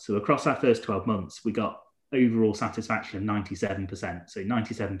involved. So across our first 12 months, we got overall satisfaction of 97%. So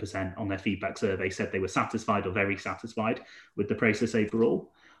 97% on their feedback survey said they were satisfied or very satisfied with the process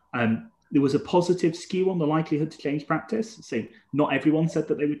overall. There was a positive skew on the likelihood to change practice. So not everyone said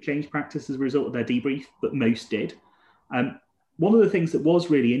that they would change practice as a result of their debrief, but most did. One of the things that was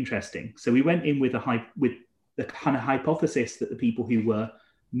really interesting, so we went in with the kind of hypothesis that the people who were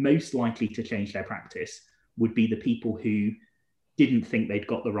most likely to change their practice would be the people who didn't think they'd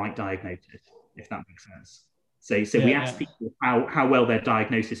got the right diagnosis, if that makes sense. So we asked people how well their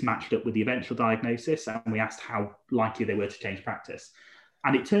diagnosis matched up with the eventual diagnosis, and we asked how likely they were to change practice.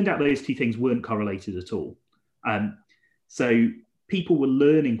 And it turned out those two things weren't correlated at all. So people were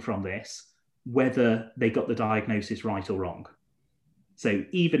learning from this whether they got the diagnosis right or wrong. So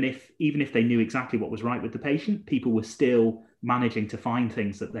even if they knew exactly what was right with the patient, people were still managing to find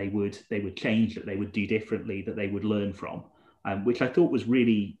things that they would change, that they would do differently, that they would learn from, which I thought was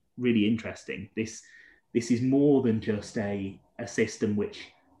really, really interesting. This is more than just a system which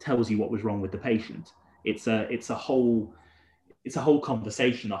tells you what was wrong with the patient. It's a whole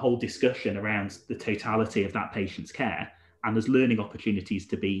conversation, a whole discussion around the totality of that patient's care, and there's learning opportunities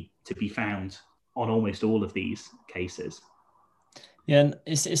to be found on almost all of these cases. Yeah, and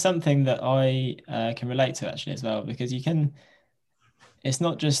it's something that I can relate to actually as well, because it's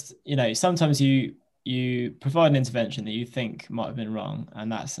not just, sometimes you provide an intervention that you think might have been wrong,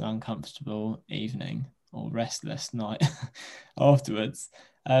 and that's an uncomfortable evening or restless night afterwards.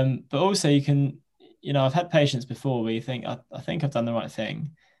 But also you can, I've had patients before where you think, I think I've done the right thing,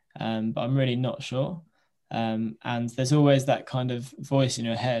 but I'm really not sure. And there's always that kind of voice in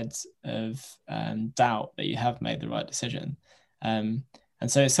your head of doubt that you have made the right decision. And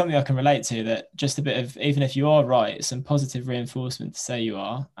so it's something I can relate to, that just a bit of, even if you are right, some positive reinforcement to say you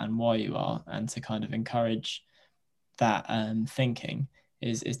are and why you are, and to kind of encourage that thinking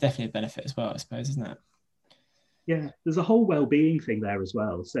is definitely a benefit as well, I suppose, isn't it? Yeah, there's a whole well-being thing there as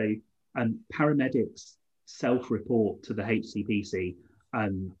well. So paramedics self-report to the HCPC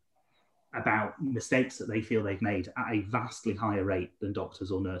about mistakes that they feel they've made at a vastly higher rate than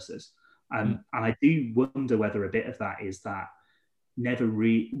doctors or nurses. And I do wonder whether a bit of that is that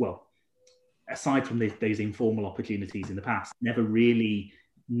aside from those informal opportunities in the past, never really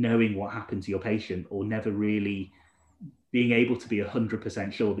knowing what happened to your patient, or never really being able to be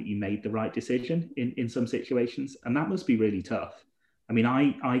 100% sure that you made the right decision in some situations. And that must be really tough. I mean,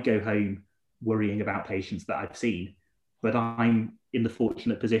 I go home worrying about patients that I've seen, but I'm in the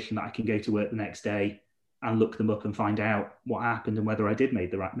fortunate position that I can go to work the next day and look them up and find out what happened and whether I did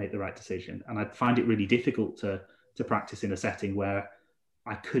make the right decision. And I find it really difficult to practice in a setting where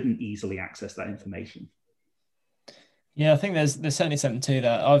I couldn't easily access that information. Yeah, I think there's certainly something to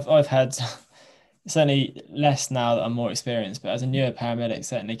that. I've had certainly less now that I'm more experienced, but as a newer paramedic,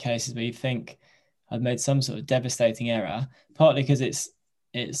 certainly cases where you think I've made some sort of devastating error, partly because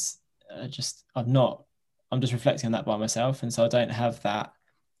I'm just reflecting on that by myself, and so I don't have that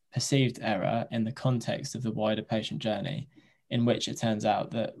perceived error in the context of the wider patient journey, in which it turns out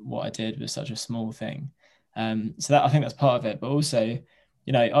that what I did was such a small thing. So that, I think that's part of it, but also,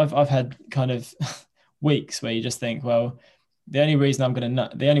 I've had kind of weeks where you just think, well, the only reason I'm going to know,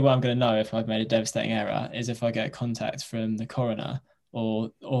 the only way I'm going to know if I've made a devastating error is if I get a contact from the coroner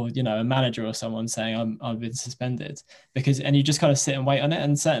or you know, a manager or someone saying I've been suspended, and you just kind of sit and wait on it.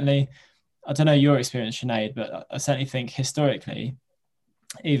 And certainly, I don't know your experience, Sinead, but I certainly think historically,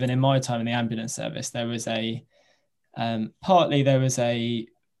 even in my time in the ambulance service, there was partly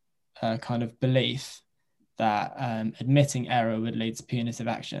a kind of belief that admitting error would lead to punitive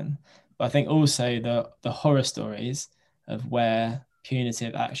action. But I think also the horror stories of where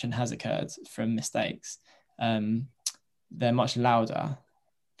punitive action has occurred from mistakes, they're much louder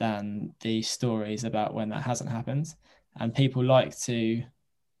than the stories about when that hasn't happened. And people like to,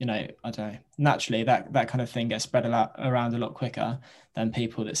 you know, I don't know, naturally that kind of thing gets spread around a lot quicker than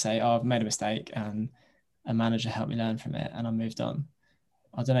people that say, oh, I've made a mistake and a manager helped me learn from it and I moved on.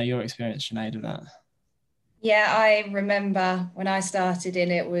 I don't know your experience, Sinead, of that. Yeah, I remember when I started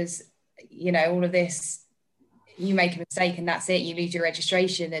in, it was, you know, all of this, you make a mistake and that's it, you lose your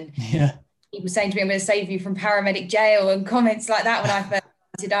registration. And yeah, people saying to me, I'm going to save you from paramedic jail, and comments like that when I first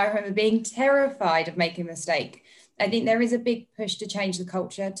started. I remember being terrified of making a mistake. I think there is a big push to change the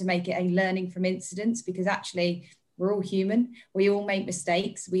culture, to make it a learning from incidents, because actually we're all human. We all make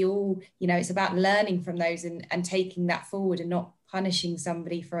mistakes. We all, you know, it's about learning from those and taking that forward and not punishing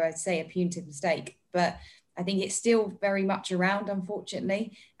somebody for, say, a punitive mistake. But I think it's still very much around,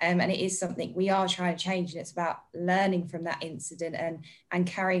 unfortunately, and it is something we are trying to change. And it's about learning from that incident and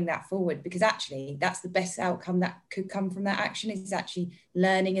carrying that forward, because actually that's the best outcome that could come from that action, is actually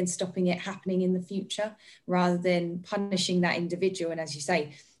learning and stopping it happening in the future, rather than punishing that individual. And as you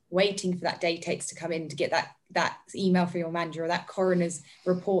say, waiting for that day takes to come in to get that email from your manager or that coroner's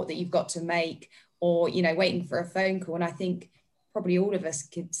report that you've got to make, or, you know, waiting for a phone call. And I think probably all of us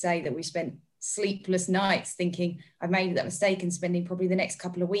could say that we spent sleepless nights thinking I've made that mistake, and spending probably the next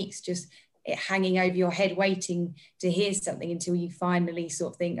couple of weeks just it hanging over your head waiting to hear something, until you finally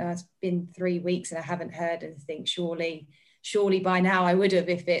sort of think, oh, it's been 3 weeks and I haven't heard anything. Surely by now I would have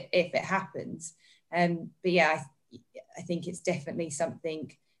if it happens. But yeah, I think it's definitely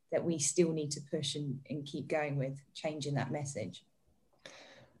something that we still need to push and keep going with, changing that message.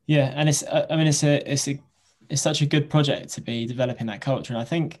 Yeah, and it's such a good project to be developing that culture. And I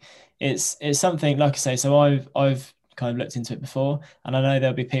think it's something, like I say, so I've kind of looked into it before, and I know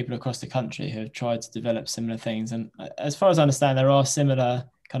there'll be people across the country who have tried to develop similar things. And as far as I understand, there are similar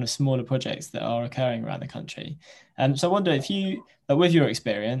kind of smaller projects that are occurring around the country. So I wonder if you, with your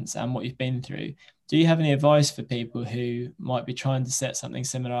experience and what you've been through, do you have any advice for people who might be trying to set something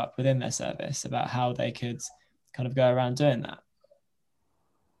similar up within their service about how they could kind of go around doing that?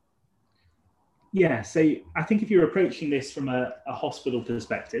 Yeah, so I think if you're approaching this from a hospital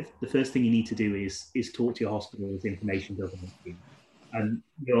perspective, the first thing you need to do is talk to your hospital's information governance team. And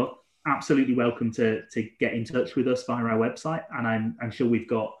you're absolutely welcome to get in touch with us via our website, and I'm sure we've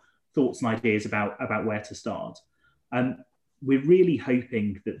got thoughts and ideas about where to start. We're really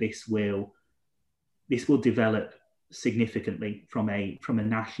hoping that this will develop significantly from a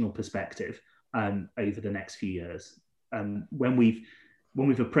national perspective over the next few years. When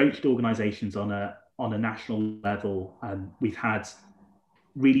we've approached organisations on a national level, we've had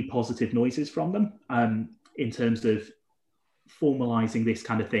really positive noises from them in terms of formalising this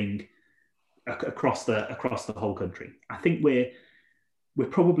kind of thing across the whole country. I think we're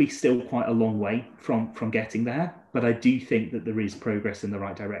probably still quite a long way from getting there, but I do think that there is progress in the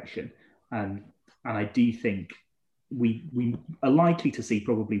right direction, and I do think we are likely to see,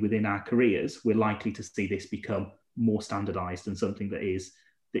 probably within our careers, we're likely to see this become more standardized and something that is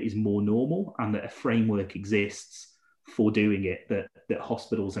more normal, and that a framework exists for doing it, that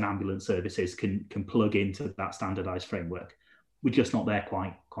hospitals and ambulance services can plug into that standardized framework. We're just not there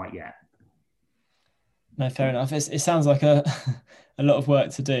quite yet. No, fair enough. It sounds like a lot of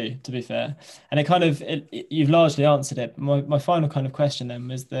work to do, to be fair. And you've largely answered it. My final kind of question then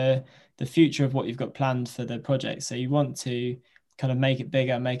was the future of what you've got planned for the project. So you want to kind of make it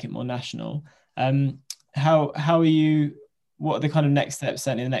bigger, make it more national. How are you? What are the kind of next steps,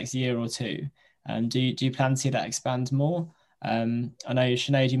 certainly in the next year or two? Do you plan to see that expand more? I know,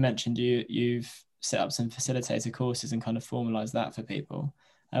 Sinead, you mentioned you've set up some facilitator courses and kind of formalised that for people.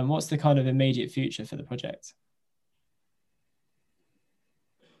 What's the kind of immediate future for the project?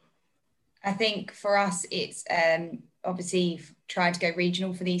 I think for us, it's obviously trying to go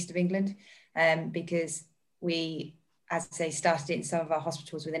regional for the East of England, because we, as I say, started it in some of our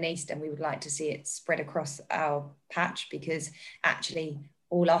hospitals within East, and we would like to see it spread across our patch, because actually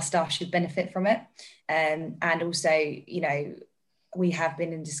all our staff should benefit from it. And also, you know, we have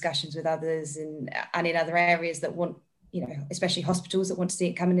been in discussions with others and in other areas that want, you know, especially hospitals that want to see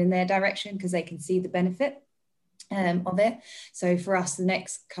it coming in their direction because they can see the benefit. of it. So for us, the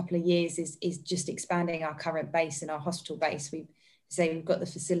next couple of years is just expanding our current base and our hospital base. We've got the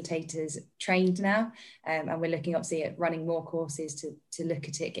facilitators trained now, and we're looking obviously at running more courses to look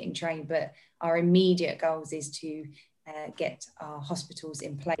at it, getting trained. But our immediate goals is to get our hospitals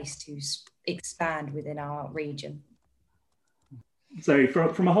in place to expand within our region. So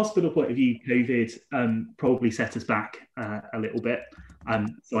from a hospital point of view, COVID probably set us back a little bit.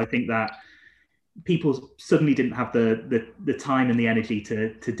 So I think that people suddenly didn't have the time and the energy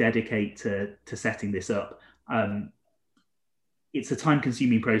to dedicate to setting this up. It's a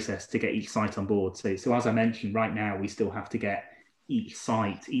time-consuming process to get each site on board. So as I mentioned, right now we still have to get each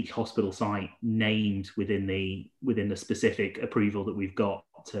hospital site named within the specific approval that we've got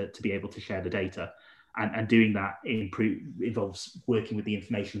to be able to share the data. And doing that involves working with the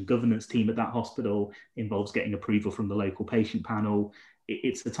information governance team at that hospital, involves getting approval from the local patient panel.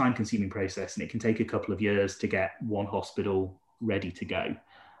 It's a time-consuming process, and it can take a couple of years to get one hospital ready to go.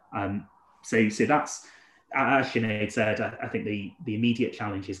 So that's, as Sinead said, I think the immediate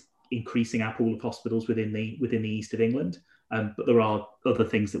challenge is increasing our pool of hospitals within the east of England. But there are other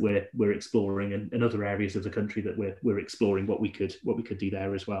things that we're exploring, and other areas of the country that we're exploring what we could do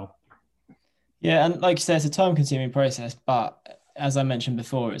there as well. Yeah, and like you said, it's a time-consuming process, but as I mentioned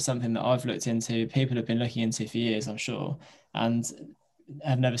before, it's something that I've looked into, people have been looking into for years, I'm sure, and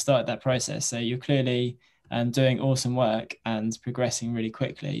have never started that process. So you're clearly doing awesome work and progressing really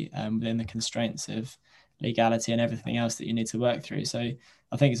quickly within the constraints of legality and everything else that you need to work through. So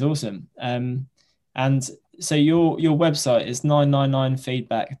I think it's awesome. And so your website is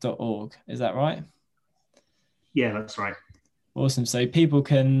 999feedback.org, is that right? Yeah, that's right. Awesome. So people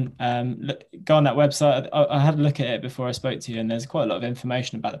can go on that website. I had a look at it before I spoke to you, and there's quite a lot of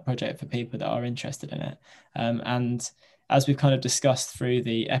information about the project for people that are interested in it. And as we've kind of discussed through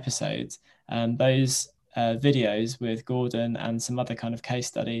the episodes, those videos with Gordon and some other kind of case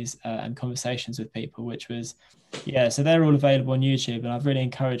studies and conversations with people, which was, so they're all available on YouTube, and I've really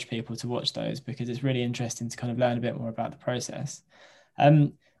encouraged people to watch those because it's really interesting to kind of learn a bit more about the process.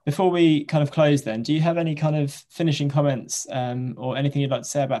 Before we kind of close then, do you have any kind of finishing comments or anything you'd like to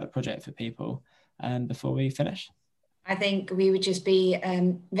say about the project for people before we finish? I think we would just be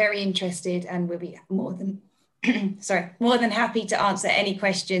very interested, and we'll be more than happy to answer any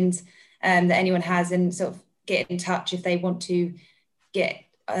questions that anyone has, and sort of get in touch if they want to get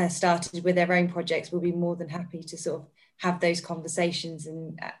started with their own projects. We'll be more than happy to sort of have those conversations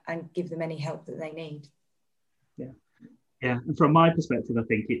and give them any help that they need. Yeah, and from my perspective, I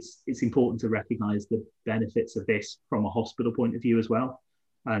think it's important to recognise the benefits of this from a hospital point of view as well.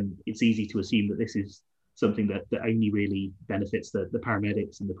 And it's easy to assume that this is something that only really benefits the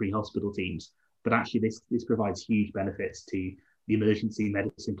paramedics and the pre-hospital teams. But actually, this provides huge benefits to the emergency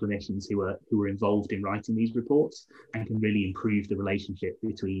medicine clinicians who are involved in writing these reports, and can really improve the relationship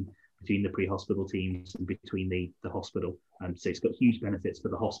between the pre-hospital teams and between the hospital. So it's got huge benefits for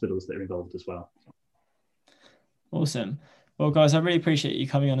the hospitals that are involved as well. Awesome. Well, guys, I really appreciate you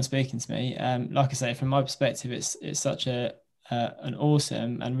coming on and speaking to me. Like I say, from my perspective, it's such an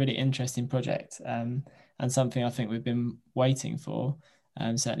awesome and really interesting project, and something I think we've been waiting for,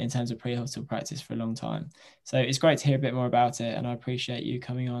 certainly in terms of pre-hospital practice, for a long time. So it's great to hear a bit more about it, and I appreciate you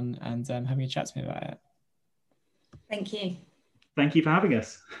coming on and having a chat to me about it. Thank you. Thank you for having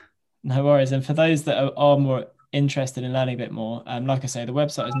us. No worries. And for those that are more interested in learning a bit more, like I say, the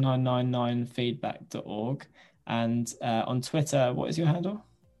website is 999feedback.org. And on Twitter, what is your handle?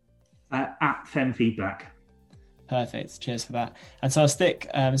 At PHEM Feedback. Perfect. Cheers for that. And so I'll stick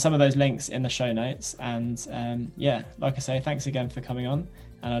some of those links in the show notes. And like I say, thanks again for coming on.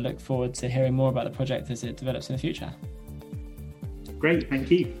 And I look forward to hearing more about the project as it develops in the future. Great.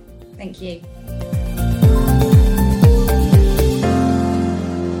 Thank you. Thank you.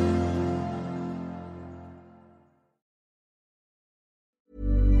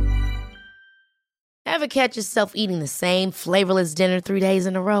 Ever catch yourself eating the same flavorless dinner 3 days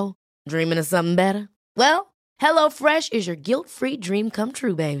in a row? Dreaming of something better? Well, HelloFresh is your guilt-free dream come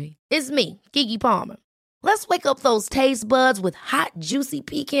true, baby. It's me, Keke Palmer. Let's wake up those taste buds with hot, juicy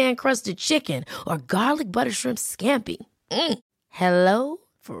pecan-crusted chicken or garlic butter shrimp scampi. Hello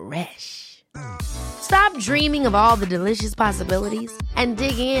Fresh. Stop dreaming of all the delicious possibilities and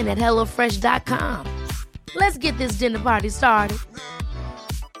dig in at HelloFresh.com. Let's get this dinner party started.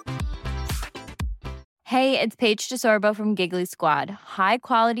 Hey, it's Paige DeSorbo from Giggly Squad. High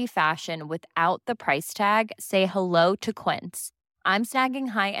quality fashion without the price tag. Say hello to Quince. I'm snagging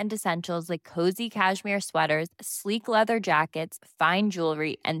high-end essentials like cozy cashmere sweaters, sleek leather jackets, fine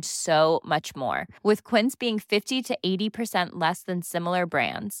jewelry, and so much more. With Quince being 50 to 80% less than similar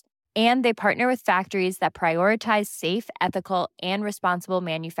brands. And they partner with factories that prioritize safe, ethical, and responsible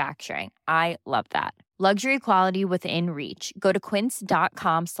manufacturing. I love that. Luxury quality within reach. Go to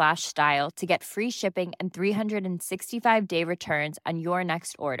quince.com/style to get free shipping and 365-day returns on your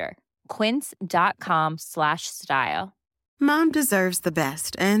next order. Quince.com/style. Mom deserves the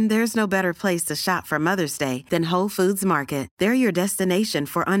best, and there's no better place to shop for Mother's Day than Whole Foods Market. They're your destination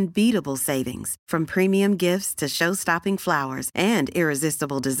for unbeatable savings, from premium gifts to show-stopping flowers and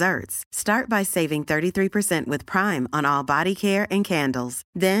irresistible desserts. Start by saving 33% with Prime on all body care and candles.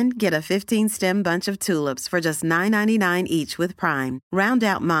 Then get a 15-stem bunch of tulips for just $9.99 each with Prime. Round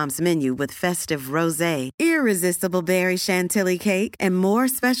out Mom's menu with festive rosé, irresistible berry chantilly cake, and more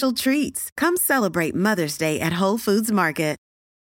special treats. Come celebrate Mother's Day at Whole Foods Market.